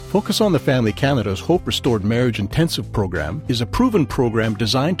Focus on the Family Canada's Hope Restored Marriage Intensive program is a proven program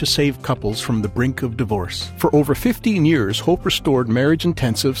designed to save couples from the brink of divorce. For over 15 years, Hope Restored Marriage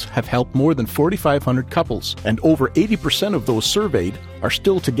Intensives have helped more than 4,500 couples, and over 80% of those surveyed are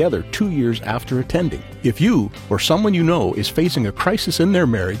still together 2 years after attending. If you or someone you know is facing a crisis in their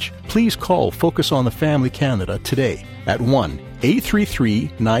marriage, please call Focus on the Family Canada today at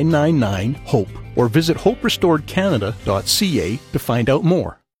 1-833-999-HOPE or visit hoperestoredcanada.ca to find out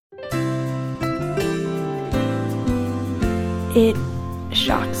more. It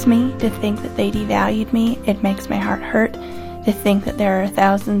shocks me to think that they devalued me. It makes my heart hurt to think that there are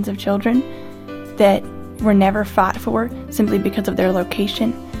thousands of children that were never fought for simply because of their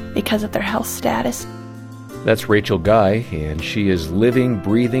location, because of their health status. That's Rachel Guy, and she is living,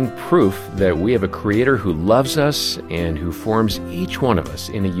 breathing proof that we have a Creator who loves us and who forms each one of us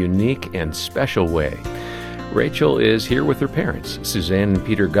in a unique and special way. Rachel is here with her parents, Suzanne and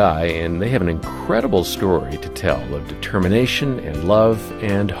Peter Guy, and they have an incredible story to tell of determination and love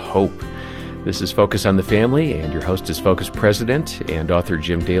and hope. This is Focus on the Family, and your host is Focus President and author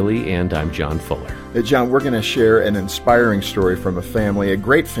Jim Daly, and I'm John Fuller. John, we're going to share an inspiring story from a family, a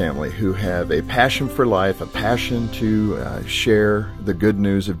great family, who have a passion for life, a passion to share the good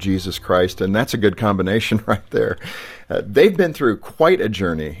news of Jesus Christ, and that's a good combination right there. They've been through quite a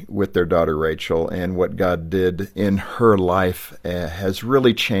journey with their daughter Rachel, and what God did in her life has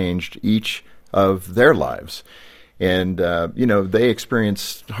really changed each of their lives. And, they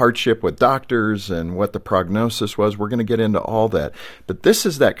experienced hardship with doctors and what the prognosis was. We're going to get into all that. But this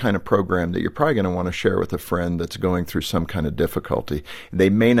is that kind of program that you're probably going to want to share with a friend that's going through some kind of difficulty.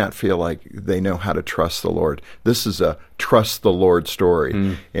 They may not feel like they know how to trust the Lord. This is a trust the Lord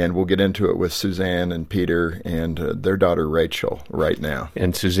story. And we'll get into it with Suzanne and Peter and their daughter Rachel right now.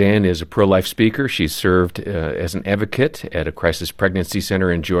 And Suzanne is a pro-life speaker. She's served as an advocate at a crisis pregnancy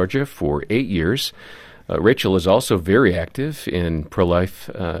center in Georgia for 8 years. Rachel is also very active in pro-life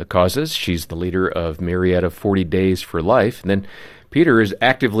causes. She's the leader of Marietta 40 Days for Life. And then Peter is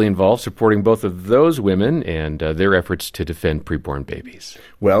actively involved supporting both of those women and their efforts to defend preborn babies.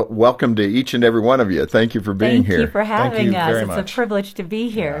 Well, welcome to each and every one of you. Thank you for being here. Thank you for having us. Very it's much. a privilege to be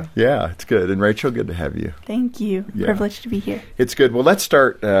here. Yeah, it's good. And Rachel, good to have you. Thank you. Yeah. Privileged to be here. It's good. Well, let's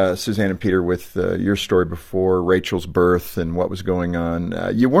start, Suzanne and Peter, with your story before Rachel's birth and what was going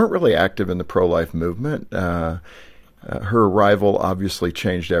on. You weren't really active in the pro-life movement. Her arrival obviously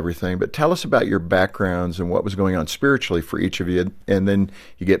changed everything, but tell us about your backgrounds and what was going on spiritually for each of you, and then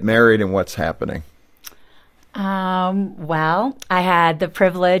you get married and what's happening. Well, I had the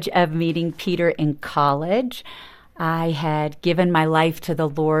privilege of meeting Peter in college. I had given my life to the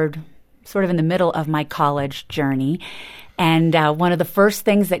Lord sort of in the middle of my college journey. And one of the first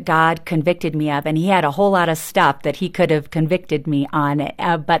things that God convicted me of, and he had a whole lot of stuff that he could have convicted me on,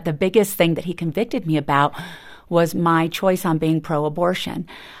 but the biggest thing that he convicted me about was my choice on being pro-abortion.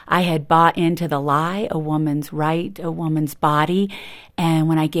 I had bought into the lie, a woman's right, a woman's body. And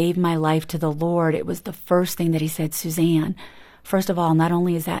when I gave my life to the Lord, it was the first thing that he said, Suzanne, first of all, not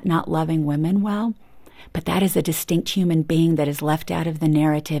only is that not loving women well, but that is a distinct human being that is left out of the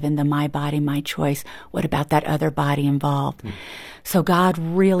narrative in the my body, my choice. What about that other body involved? So God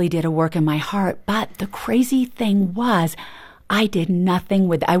really did a work in my heart. But the crazy thing was, I did nothing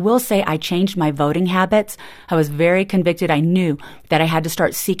with it. I will say I changed my voting habits. I was very convicted. I knew that I had to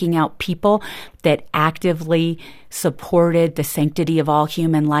start seeking out people that actively supported the sanctity of all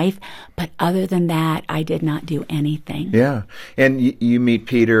human life. But other than that, I did not do anything. Yeah. And you meet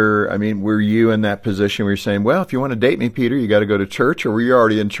Peter. I mean, were you in that position where you're saying, well, if you want to date me, Peter, you got to go to church, or were you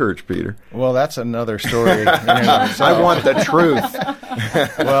already in church, Peter? Well, that's another story. I want the truth.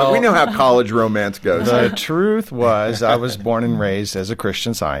 Well, we know how college romance goes. The truth was I was born and raised as a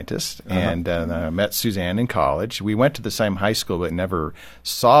Christian Scientist, and I met Suzanne in college. We went to the same high school but never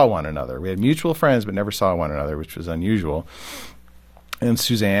saw one another. We had mutual friends but never saw one another, which was unusual. And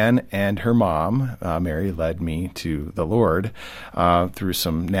Suzanne and her mom, Mary, led me to the Lord through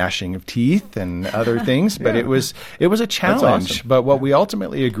some gnashing of teeth and other things. But it was a challenge. Awesome. But what we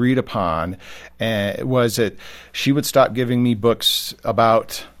ultimately agreed upon was that she would stop giving me books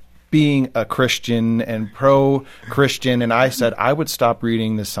about being a Christian and pro-Christian, and I said I would stop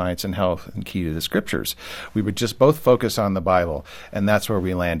reading the Science and Health and Key to the Scriptures. We would just both focus on the Bible, and that's where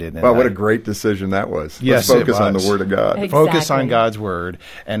we landed. Wow, what a great decision that was. Yes, Let's focus it was. on the Word of God. Exactly. Focus on God's Word,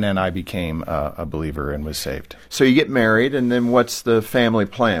 and then I became a believer and was saved. So you get married, and then what's the family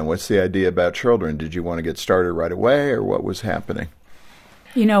plan? What's the idea about children? Did you want to get started right away, or what was happening?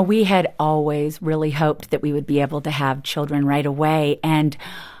 You know, we had always really hoped that we would be able to have children right away, and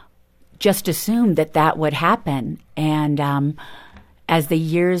just assumed that would happen. And as the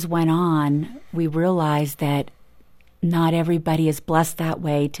years went on, we realized that not everybody is blessed that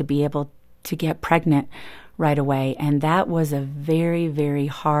way to be able to get pregnant right away. And that was a very, very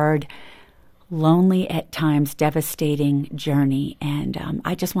hard, lonely, at times devastating journey. And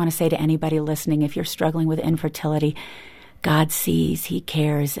I just want to say to anybody listening, if you're struggling with infertility, God sees, He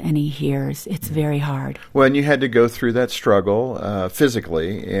cares, and He hears. It's very hard. Well, and you had to go through that struggle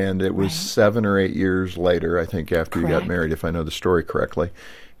physically, and it was 7 or 8 years later, I think, after you got married, if I know the story correctly,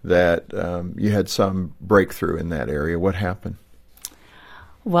 that you had some breakthrough in that area. What happened?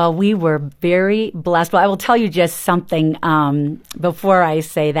 Well, we were very blessed. Well, I will tell you just something before I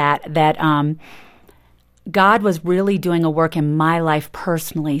say that God was really doing a work in my life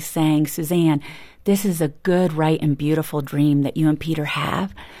personally, saying, Suzanne, this is a good, right, and beautiful dream that you and Peter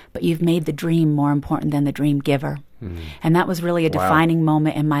have, but you've made the dream more important than the dream giver. And that was really a defining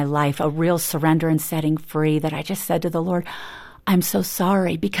moment in my life, a real surrender and setting free, that I just said to the Lord, I'm so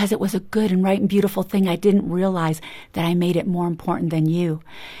sorry, because it was a good and right and beautiful thing. I didn't realize that I made it more important than you.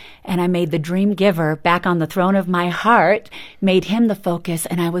 And I made the dream giver back on the throne of my heart, made Him the focus,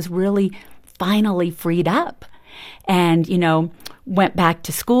 and I was really finally freed up. And, went back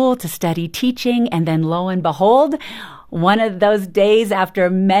to school to study teaching, and then lo and behold, one of those days after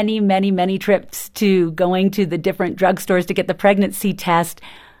many, many, many trips to going to the different drugstores to get the pregnancy test,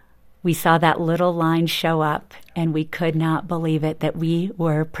 we saw that little line show up, and we could not believe it, that we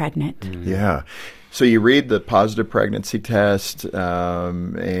were pregnant. Yeah. So you read the positive pregnancy test,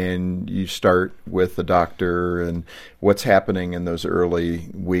 and you start with the doctor, and what's happening in those early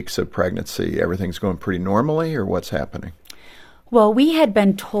weeks of pregnancy? Everything's going pretty normally, or what's happening? Well, we had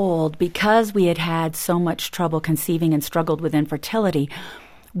been told, because we had had so much trouble conceiving and struggled with infertility,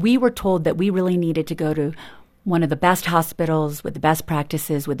 we were told that we really needed to go to one of the best hospitals with the best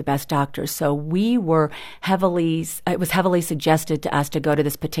practices, with the best doctors. So it was heavily suggested to us to go to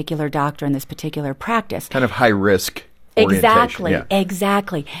this particular doctor and this particular practice. Kind of high risk orientation.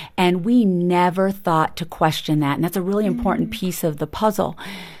 Exactly. And we never thought to question that. And that's a really important piece of the puzzle.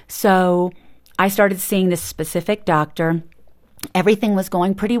 So I started seeing this specific doctor. Everything was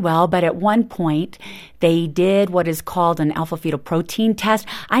going pretty well, but at one point, they did what is called an alpha-fetoprotein test.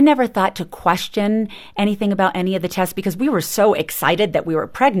 I never thought to question anything about any of the tests because we were so excited that we were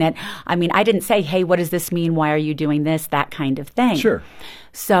pregnant. I mean, I didn't say, hey, what does this mean? Why are you doing this? That kind of thing. Sure.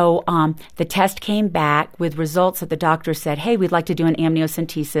 So the test came back with results that the doctor said, hey, we'd like to do an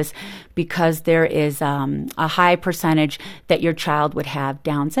amniocentesis because there is a high percentage that your child would have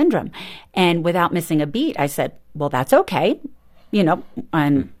Down syndrome. And without missing a beat, I said, well, that's okay.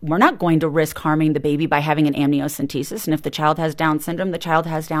 And we're not going to risk harming the baby by having an amniocentesis. And if the child has Down syndrome, the child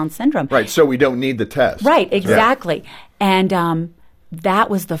has Down syndrome. Right, so we don't need the test. Right, exactly. Yeah. And that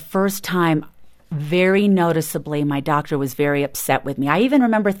was the first time, very noticeably, my doctor was very upset with me. I even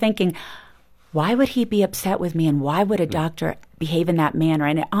remember thinking, why would he be upset with me, and why would a doctor behave in that manner?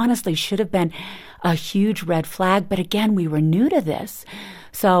 And it honestly should have been a huge red flag. But again, we were new to this.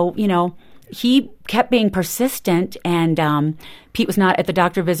 So, he kept being persistent, and Pete was not at the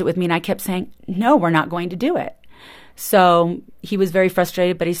doctor visit with me, and I kept saying, no, we're not going to do it. So he was very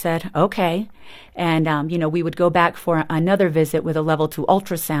frustrated, but he said, okay. And, we would go back for another visit with a level 2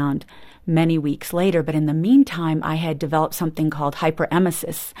 ultrasound many weeks later. But in the meantime, I had developed something called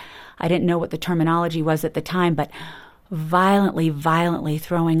hyperemesis. I didn't know what the terminology was at the time, but violently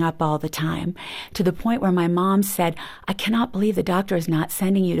throwing up all the time, to the point where my mom said, I cannot believe the doctor is not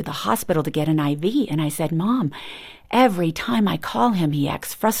sending you to the hospital to get an IV. And I said, Mom, every time I call him, he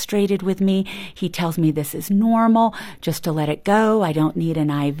acts frustrated with me. He tells me this is normal, just to let it go. I don't need an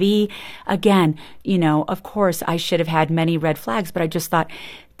IV. Again, of course, I should have had many red flags, but I just thought,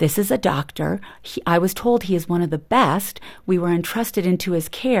 this is a doctor. I was told he is one of the best. We were entrusted into his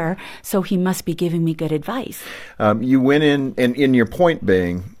care, so he must be giving me good advice. You went in, and in your point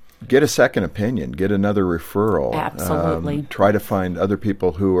being, get a second opinion, get another referral. Absolutely. Try to find other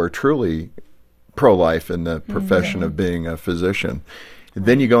people who are truly pro-life in the profession of being a physician.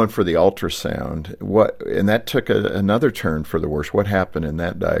 Then you go in for the ultrasound. And that took another turn for the worse. What happened in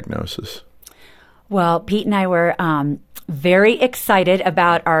that diagnosis? Well, Pete and I were very excited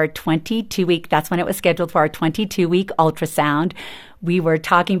about our 22-week, that's when it was scheduled for our 22-week ultrasound. We were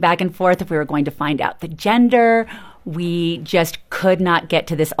talking back and forth if we were going to find out the gender. We just could not get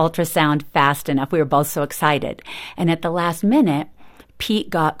to this ultrasound fast enough. We were both so excited. And at the last minute, Pete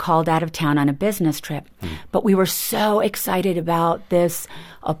got called out of town on a business trip. But we were so excited about this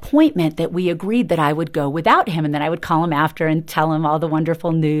appointment that we agreed that I would go without him, and then I would call him after and tell him all the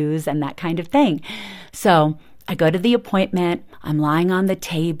wonderful news and that kind of thing. So I go to the appointment, I'm lying on the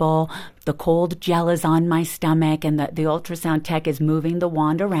table, the cold gel is on my stomach, and the ultrasound tech is moving the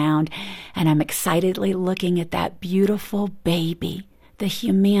wand around, and I'm excitedly looking at that beautiful baby, the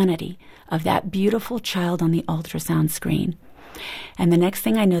humanity of that beautiful child on the ultrasound screen. And the next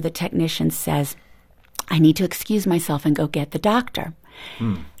thing I know, the technician says, I need to excuse myself and go get the doctor.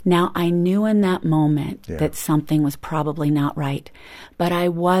 Now, I knew in that moment that something was probably not right, but I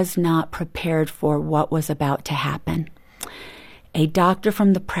was not prepared for what was about to happen. A doctor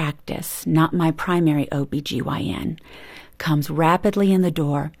from the practice, not my primary OBGYN, comes rapidly in the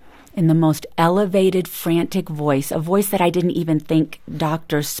door in the most elevated, frantic voice, a voice that I didn't even think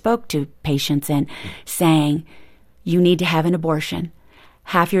doctors spoke to patients in, saying, you need to have an abortion.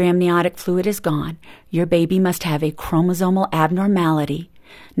 Half your amniotic fluid is gone. Your baby must have a chromosomal abnormality,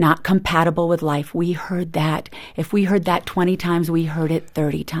 not compatible with life. We heard that. If we heard that 20 times, we heard it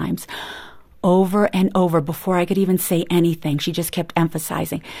 30 times. Over and over, before I could even say anything, she just kept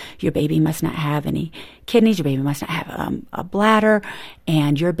emphasizing, your baby must not have any kidneys, your baby must not have a bladder,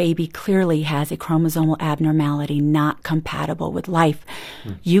 and your baby clearly has a chromosomal abnormality not compatible with life.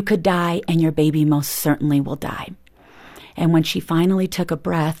 You could die, and your baby most certainly will die. And when she finally took a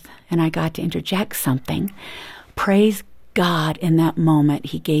breath and I got to interject something, praise God, in that moment,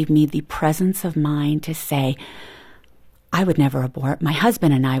 he gave me the presence of mind to say, I would never abort. My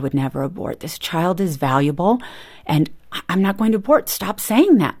husband and I would never abort. This child is valuable, and I'm not going to abort. Stop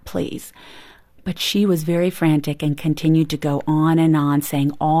saying that, please. But she was very frantic and continued to go on,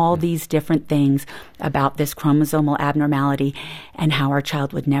 saying all these different things about this chromosomal abnormality and how our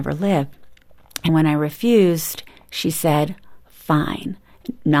child would never live. And when I refused, she said, fine.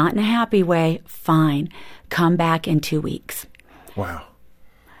 Not in a happy way, fine. Come back in 2 weeks. Wow.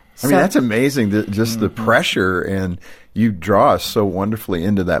 I mean, that's amazing, just the pressure, and you draw us so wonderfully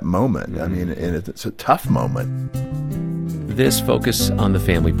into that moment. I mean, and it's a tough moment. This Focus on the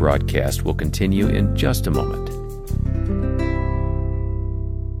Family broadcast will continue in just a moment.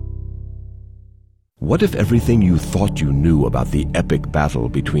 What if everything you thought you knew about the epic battle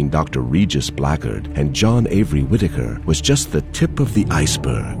between Dr. Regis Blackard and John Avery Whitaker was just the tip of the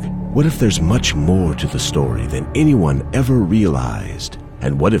iceberg? What if there's much more to the story than anyone ever realized?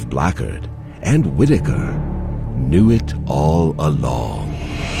 And what if Blackard and Whitaker knew it all along?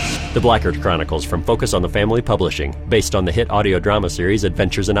 The Blackard Chronicles from Focus on the Family Publishing, based on the hit audio drama series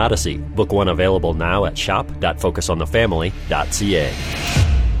Adventures in Odyssey. Book one available now at shop.focusonthefamily.ca.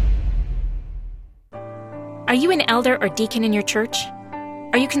 Are you an elder or deacon in your church?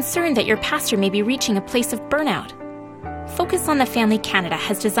 Are you concerned that your pastor may be reaching a place of burnout? Focus on the Family Canada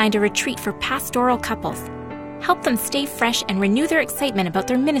has designed a retreat for pastoral couples. Help them stay fresh and renew their excitement about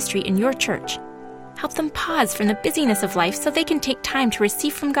their ministry in your church. Help them pause from the busyness of life so they can take time to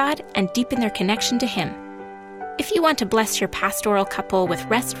receive from God and deepen their connection to Him. If you want to bless your pastoral couple with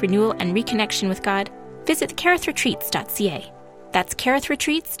rest, renewal, and reconnection with God, visit kerithretreats.ca. That's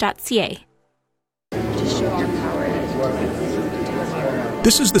kerithretreats.ca.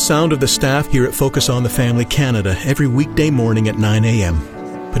 This is the sound of the staff here at Focus on the Family Canada every weekday morning at 9 a.m.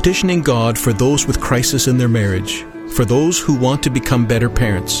 petitioning God for those with crisis in their marriage, for those who want to become better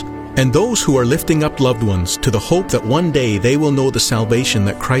parents, and those who are lifting up loved ones to the hope that one day they will know the salvation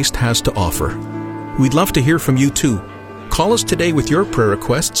that Christ has to offer. We'd love to hear from you too. Call us today with your prayer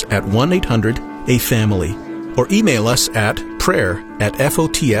requests at 1-800-A-FAMILY or email us at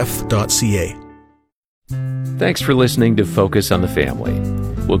prayer@fotf.ca. Thanks for listening to Focus on the Family.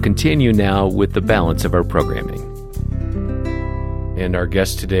 We'll continue now with the balance of our programming. And our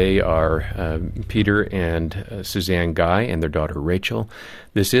guests today are Peter and Suzanne Guy and their daughter Rachel.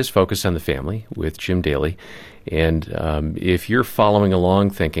 This is Focus on the Family with Jim Daly. And if you're following along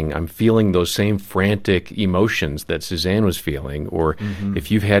thinking, I'm feeling those same frantic emotions that Suzanne was feeling, or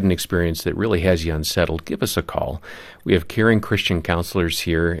if you've had an experience that really has you unsettled, give us a call. We have caring Christian counselors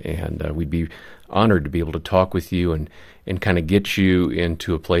here, and we'd be honored to be able to talk with you and kind of get you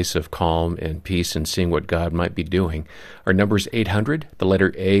into a place of calm and peace and seeing what God might be doing. Our number is 800, the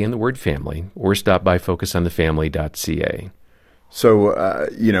letter A in the word family, or stop by focusonthefamily.ca. So,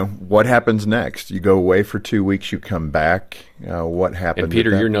 what happens next? You go away for 2 weeks, you come back. What happens? And Peter,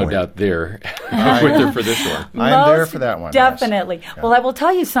 you're no doubt there with her for this one. I'm there for that one. Definitely. Yes. Well, I will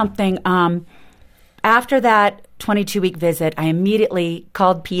tell you something. After that 22-week visit, I immediately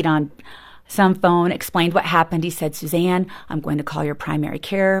called Pete on some phone, explained what happened. He said, Suzanne, I'm going to call your primary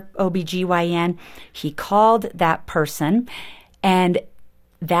care OBGYN. He called that person, and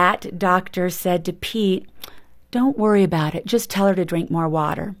that doctor said to Pete, don't worry about it. Just tell her to drink more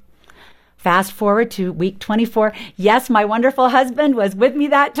water. Fast forward to week 24. Yes, my wonderful husband was with me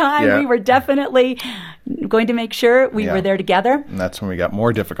that time. Yeah. We were definitely going to make sure we were there together. And that's when we got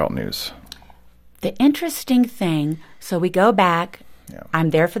more difficult news. The interesting thing, so we go back. Yeah.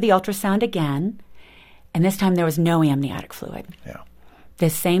 I'm there for the ultrasound again. And this time there was no amniotic fluid. Yeah.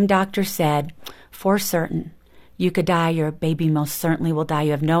 This same doctor said, for certain, you could die. Your baby most certainly will die.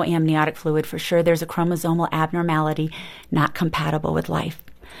 You have no amniotic fluid. For sure, there's a chromosomal abnormality not compatible with life.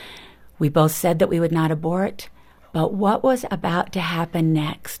 We both said that we would not abort, but what was about to happen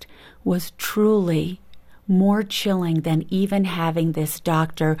next was truly more chilling than even having this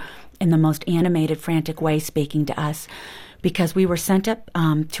doctor in the most animated, frantic way speaking to us, because we were sent up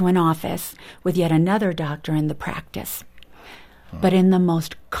to an office with yet another doctor in the practice. But in the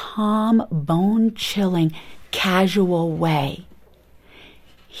most calm, bone-chilling, casual way,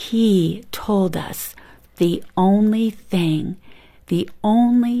 he told us the only thing, the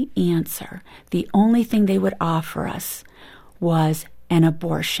only answer, the only thing they would offer us was an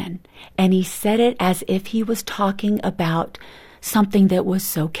abortion. And he said it as if he was talking about something that was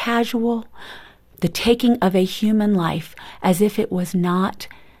so casual, the taking of a human life, as if it was not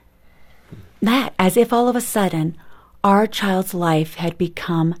that, as if all of a sudden our child's life had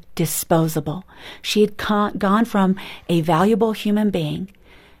become disposable. She had gone from a valuable human being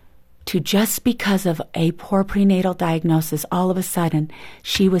to, just because of a poor prenatal diagnosis, all of a sudden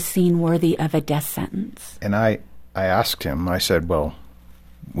she was seen worthy of a death sentence. And I asked him, I said, well,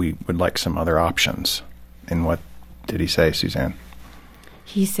 we would like some other options. And what did he say, Suzanne?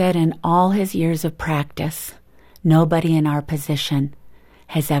 He said in all his years of practice, nobody in our position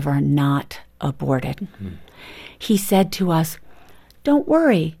has ever not aborted. Mm-hmm. He said to us, don't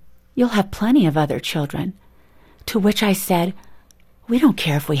worry, you'll have plenty of other children. To which I said, we don't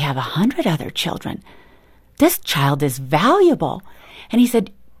care if we have 100 other children. This child is valuable. And he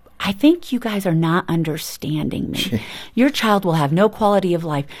said, I think you guys are not understanding me. Your child will have no quality of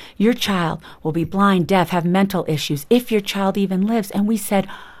life. Your child will be blind, deaf, have mental issues, if your child even lives. And we said,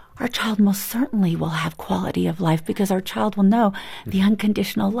 our child most certainly will have quality of life because our child will know the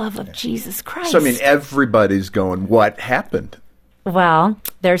unconditional love of Jesus Christ. So, I mean, everybody's going, what happened? Well,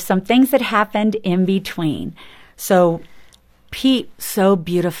 there's some things that happened in between. So Pete so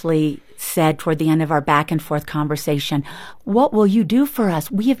beautifully said toward the end of our back and forth conversation, what will you do for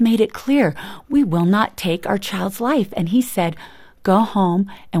us? We have made it clear we will not take our child's life. And he said, go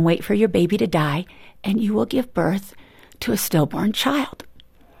home and wait for your baby to die, and you will give birth to a stillborn child.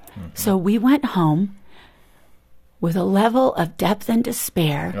 Mm-hmm. So we went home with a level of depth and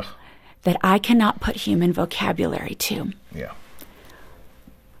despair that I cannot put human vocabulary to. Yeah.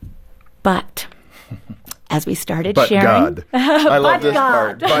 But as we started but sharing... God. I love this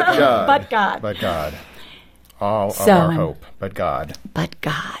part. But God. But God. But God. All of our hope. But God. But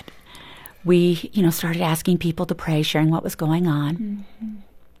God. We, started asking people to pray, sharing what was going on. Mm-hmm.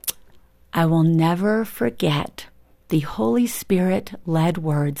 I will never forget the Holy Spirit-led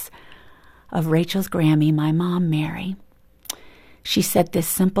words of Rachel's Grammy, my mom, Mary. She said this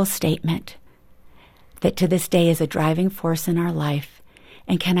simple statement that to this day is a driving force in our life.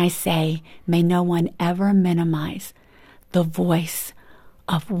 And can I say, may no one ever minimize the voice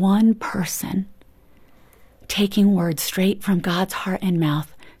of one person taking words straight from God's heart and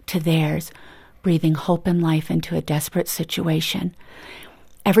mouth to theirs, breathing hope and life into a desperate situation.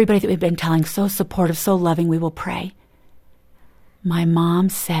 Everybody that we've been telling, so supportive, so loving, we will pray. My mom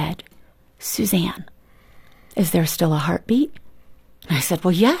said, Suzanne, is there still a heartbeat? And I said,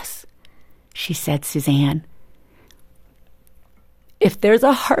 well, yes. She said, Suzanne, if there's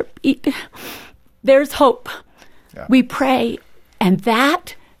a heartbeat, there's hope. Yeah. We pray. And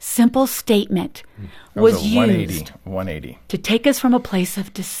that simple statement was used 180 to take us from a place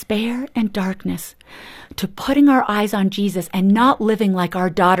of despair and darkness to putting our eyes on Jesus and not living like our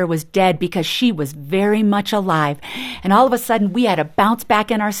daughter was dead because she was very much alive. And all of a sudden, we had a bounce back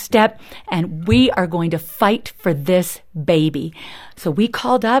in our step, and we are going to fight for this baby. So we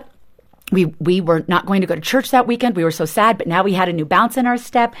called up. We were not going to go to church that weekend. We were so sad, but now we had a new bounce in our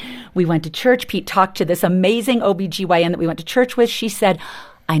step. We went to church. Pete talked to this amazing OBGYN that we went to church with. She said,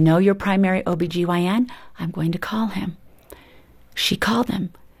 I know your primary OBGYN. I'm going to call him. She called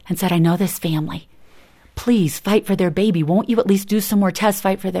him and said, I know this family. Please fight for their baby. Won't you at least do some more tests,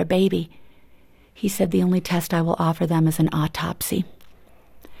 fight for their baby? He said, the only test I will offer them is an autopsy.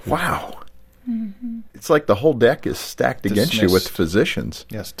 Wow. Mm-hmm. It's like the whole deck is stacked against you with physicians.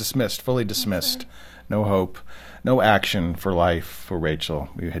 Yes, dismissed, fully dismissed. No hope, no action for life for Rachel.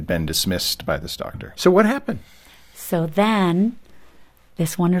 We had been dismissed by this doctor. So what happened? So then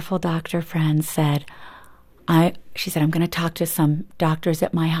this wonderful doctor friend said, She said, I'm going to talk to some doctors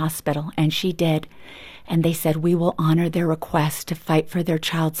at my hospital. And she did. And they said, we will honor their request to fight for their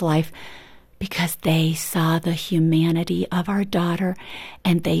child's life because they saw the humanity of our daughter,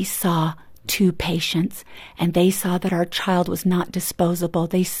 and they saw 2 patients, and they saw that our child was not disposable.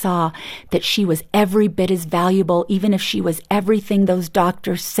 They saw that she was every bit as valuable, even if she was everything those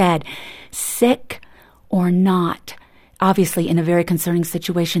doctors said, sick or not. Obviously, in a very concerning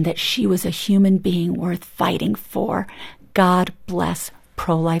situation, that she was a human being worth fighting for. God bless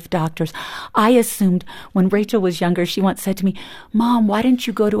pro-life doctors. I assumed when Rachel was younger, she once said to me, Mom, why didn't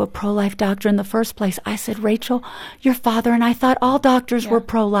you go to a pro-life doctor in the first place? I said, Rachel, your father and I thought all doctors were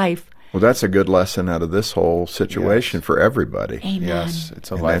pro-life. Well, that's a good lesson out of this whole situation for everybody. Amen. Yes,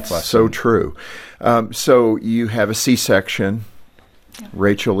 it's a life lesson. So true. So you have a C-section.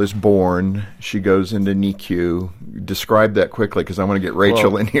 Rachel is born. She goes into NICU. Describe that quickly because I want to get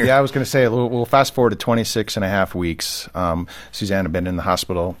Rachel in here. Yeah, I was going to say, we'll fast forward to 26 and a half weeks. Suzanne had been in the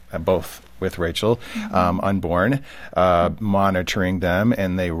hospital both with Rachel, unborn, monitoring them,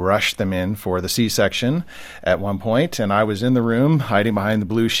 and they rushed them in for the C-section at one point, and I was in the room hiding behind the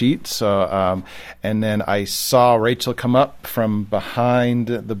blue sheet. So, and then I saw Rachel come up from behind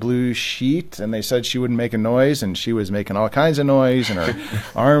the blue sheet, and they said she wouldn't make a noise, and she was making all kinds of noise, and her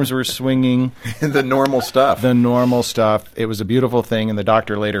arms were swinging. The normal stuff. The normal stuff. It was a beautiful thing, and the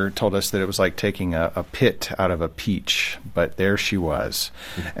doctor later told us that it was like taking a pit out of a peach, but there she was.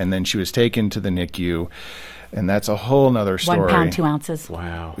 And then she was taken to the NICU, and that's a whole nother story. 1 pound, 2 ounces.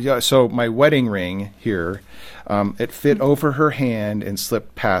 Wow. Yeah, so my wedding ring here, it fit over her hand and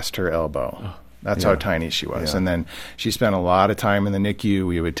slipped past her elbow. That's how tiny she was. Yeah. And then she spent a lot of time in the NICU.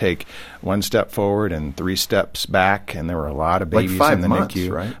 We would take 1 step forward and 3 steps back, and there were a lot of babies like 5 in the months,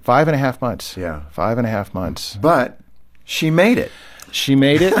 NICU. right? 5.5 months. Yeah. 5.5 months. But she made it. She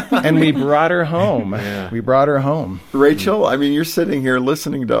made it, and we brought her home. We brought her home. Rachel, I mean, you're sitting here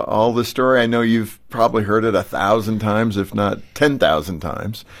listening to all the story. I know you've probably heard it 1,000 times, if not 10,000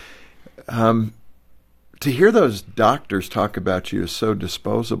 times. To hear those doctors talk about you as so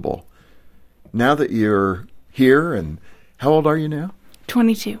disposable, now that you're here, and how old are you now?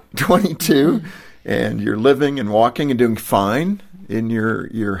 22. 22, and you're living and walking and doing fine in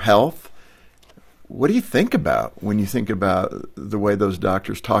your health. What do you think about when you think about the way those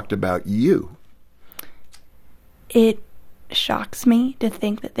doctors talked about you? It shocks me to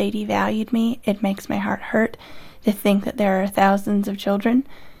think that they devalued me. It makes my heart hurt to think that there are thousands of children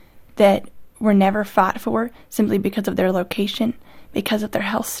that were never fought for simply because of their location, because of their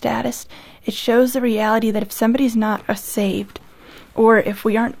health status. It shows the reality that if somebody's not saved, or if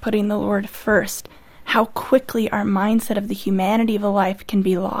we aren't putting the Lord first, how quickly our mindset of the humanity of a life can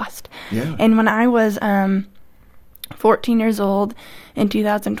be lost. Yeah. And when I was 14 years old in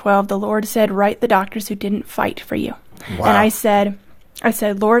 2012, the Lord said, write the doctors who didn't fight for you. Wow. And I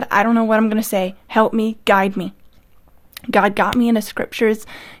said, Lord, I don't know what I'm going to say. Help me, guide me. God got me into scriptures.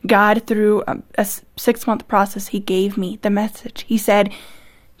 God, through a 6-month process, he gave me the message. He said,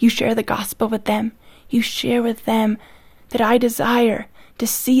 you share the gospel with them. You share with them that I desire to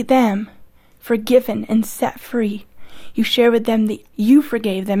see them forgiven and set free. You share with them that you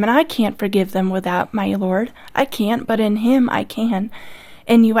forgave them, and I can't forgive them without my Lord. I can't, but in him I can.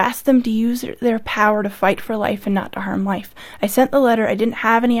 And you ask them to use their power to fight for life and not to harm life. I sent the letter. I didn't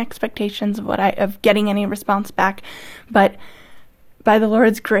have any expectations of getting any response back, but by the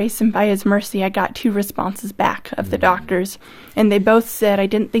Lord's grace and by his mercy, I got 2 responses back of the doctors, and they both said, I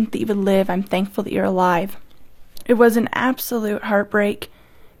didn't think that you would live. I'm thankful that you're alive. It was an absolute heartbreak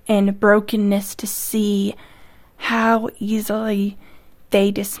and brokenness to see how easily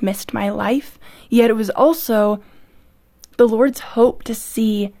they dismissed my life. Yet it was also the Lord's hope to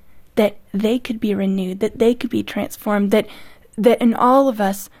see that they could be renewed, that they could be transformed, that in all of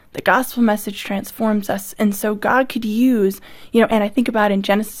us, the gospel message transforms us. And so God could use, and I think about in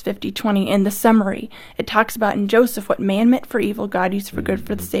Genesis 50:20, in the summary, it talks about in Joseph what man meant for evil, God used for good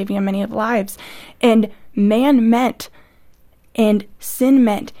for the saving of many of lives. And man meant, and sin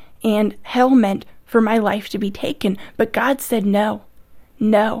meant, and hell meant for my life to be taken. But God said, no,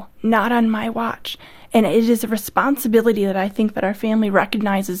 not on my watch. And it is a responsibility that I think that our family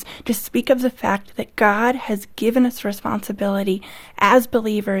recognizes to speak of the fact that God has given us responsibility as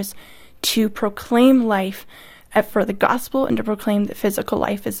believers to proclaim life for the gospel and to proclaim that physical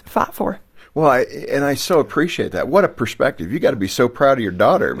life is fought for. Well, I so appreciate that. What a perspective. You got to be so proud of your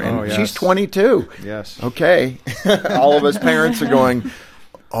daughter, man. Oh, yes. She's 22. Yes. Okay. All of us parents are going,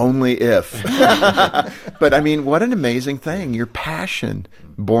 only if. But I mean, what an amazing thing. Your passion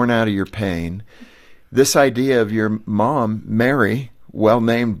born out of your pain. This idea of your mom, Mary, well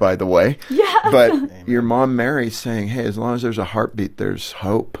named, by the way. Yeah. But your mom Mary saying, hey, as long as there's a heartbeat, there's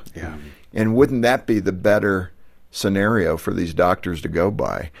hope. Yeah. And wouldn't that be the better scenario for these doctors to go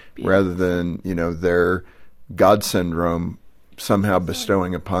by, rather than, their God syndrome somehow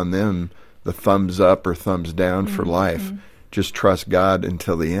bestowing upon them the thumbs up or thumbs down for life. Just trust God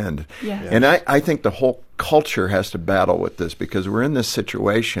until the end. Yeah. And I think the whole culture has to battle with this, because we're in this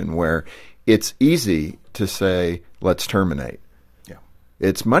situation where it's easy to say, let's terminate. Yeah.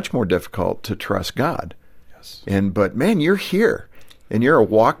 It's much more difficult to trust God. Yes. But man, you're here. And you're a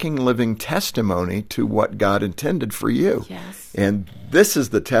walking, living testimony to what God intended for you. Yes. And this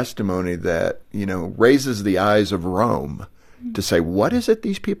is the testimony that, raises the eyes of Rome to say, what is it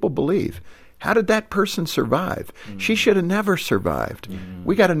these people believe? How did that person survive? She should have never survived.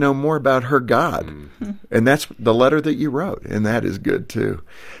 We got to know more about her God. And that's the letter that you wrote, and that is good too.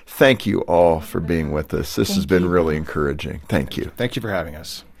 Thank you all for being with us. This has been really encouraging. Thank you. Thank you for having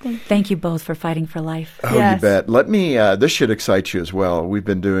us. Thank you both for fighting for life. Oh, Yes. you bet. Let me, this should excite you as well. We've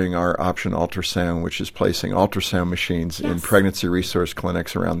been doing our Option Ultrasound, which is placing ultrasound machines in pregnancy resource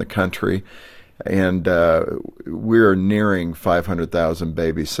clinics around the country. And we're nearing 500,000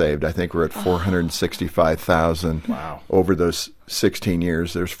 babies saved. I think we're at 465,000 over those 16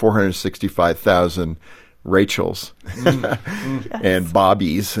 years. There's 465,000 Rachels and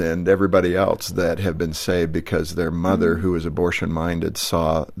Bobbies and everybody else that have been saved because their mother, who is abortion-minded,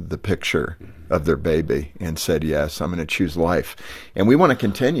 saw the picture of their baby and said, yes, I'm going to choose life. And we want to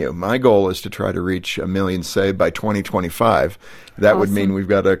continue. My goal is to try to reach 1 million saved by 2025. That would mean we've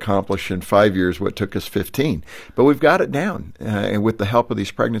got to accomplish in 5 years what took us 15. But we've got it down, and with the help of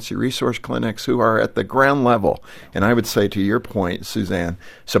these pregnancy resource clinics who are at the ground level. And I would say, to your point, Suzanne,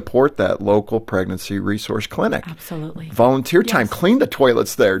 support that local pregnancy resource clinic. Absolutely. Volunteer time, clean the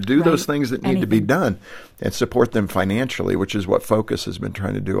toilets there, do Right. those things that need to be Anything. done, and support them financially, which is what Focus has been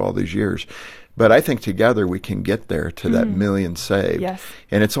trying to do all these years. But I think together we can get there to that million saved. Yes.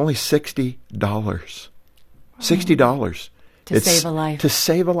 And it's only $60. $60. To save a life. To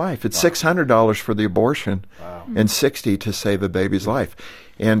save a life. It's $600 for the abortion and $60 to save a baby's life.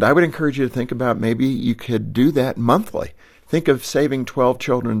 And I would encourage you to think about maybe you could do that monthly. Think of saving 12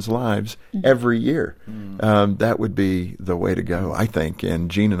 children's lives every year. That would be the way to go, I think,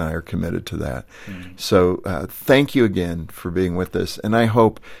 and Jean and I are committed to that. So thank you again for being with us. And I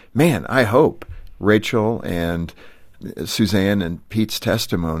hope Rachel and Suzanne and Pete's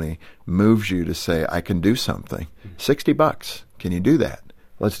testimony moves you to say, I can do something. $60. Can you do that?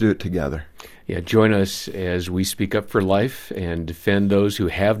 Let's do it together. Yeah, join us as we speak up for life and defend those who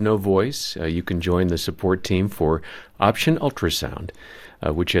have no voice. You can join the support team for Option Ultrasound,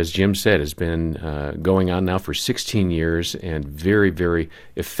 which, as Jim said, has been going on now for 16 years and very, very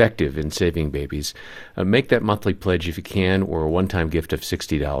effective in saving babies. Make that monthly pledge if you can, or a one-time gift of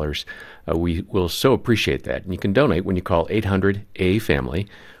 $60. We will so appreciate that. And you can donate when you call 800-A-FAMILY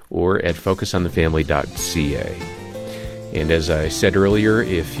or at focusonthefamily.ca. And as I said earlier,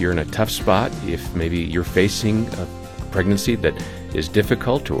 if you're in a tough spot, if maybe you're facing a pregnancy that is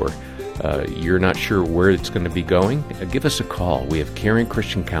difficult, or you're not sure where it's going to be going, give us a call. We have caring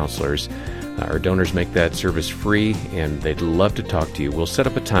Christian counselors. Our donors make that service free, and they'd love to talk to you. We'll set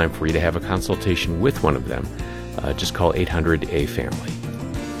up a time for you to have a consultation with one of them. Just call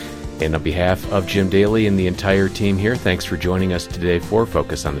 800-A-FAMILY. And on behalf of Jim Daly and the entire team here, thanks for joining us today for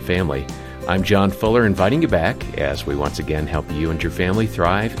Focus on the Family. I'm John Fuller, inviting you back as we once again help you and your family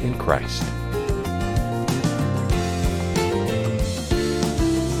thrive in Christ.